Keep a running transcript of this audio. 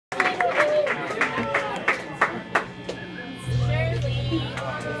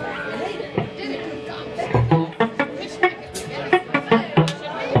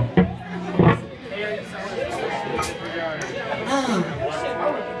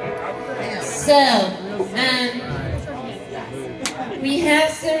So, we have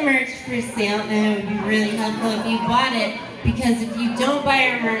some merch for sale, and it would be really helpful if you bought it, because if you don't buy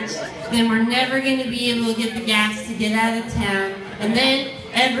our merch, then we're never going to be able to get the gas to get out of town. And then,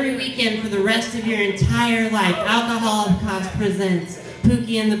 every weekend for the rest of your entire life, Alcohol Cost presents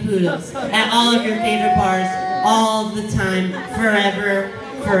Pookie and the Poodlez at all of your favorite bars, all the time, forever,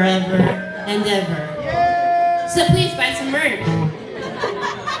 and ever. So please buy some merch.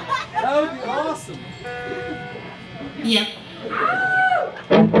 That would be awesome. Yep.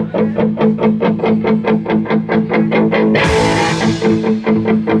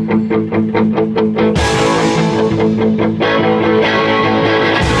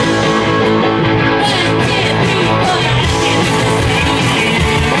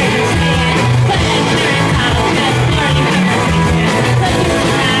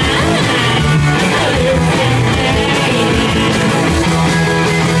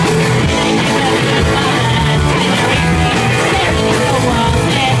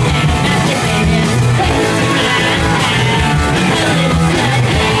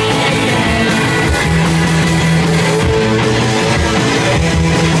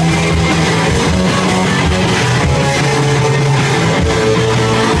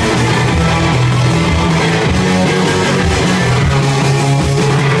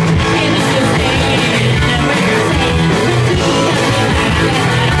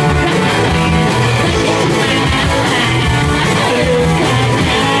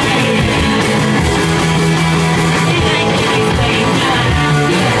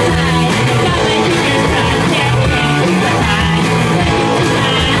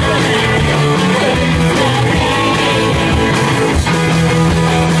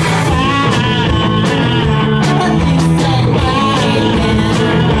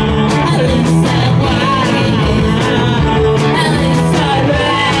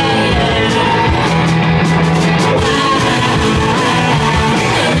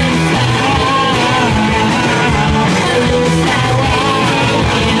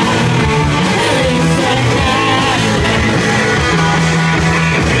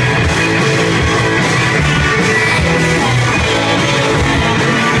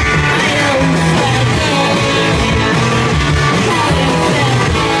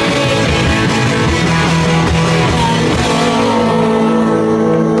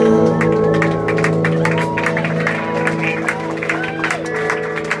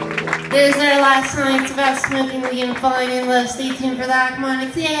 This is our last song. It's about smoking weed and falling in love. Stay tuned for that. Come on,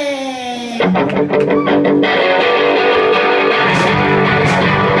 it's yay!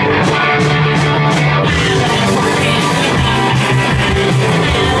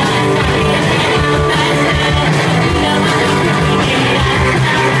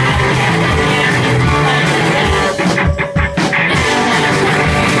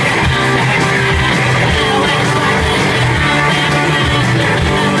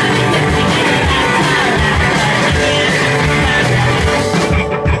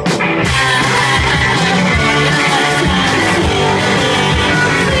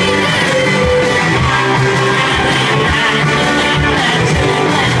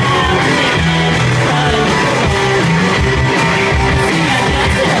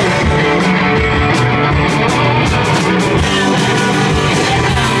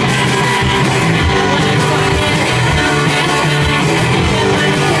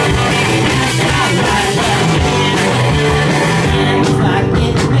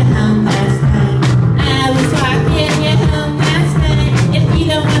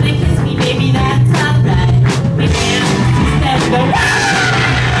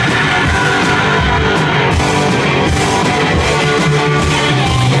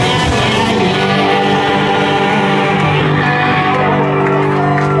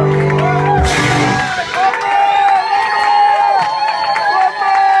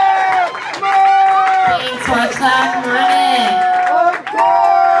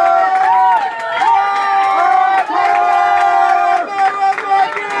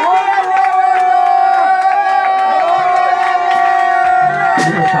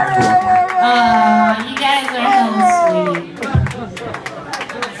 You guys are hella sweet.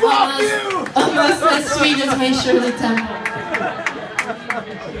 Almost as sweet as my Shirley Temple.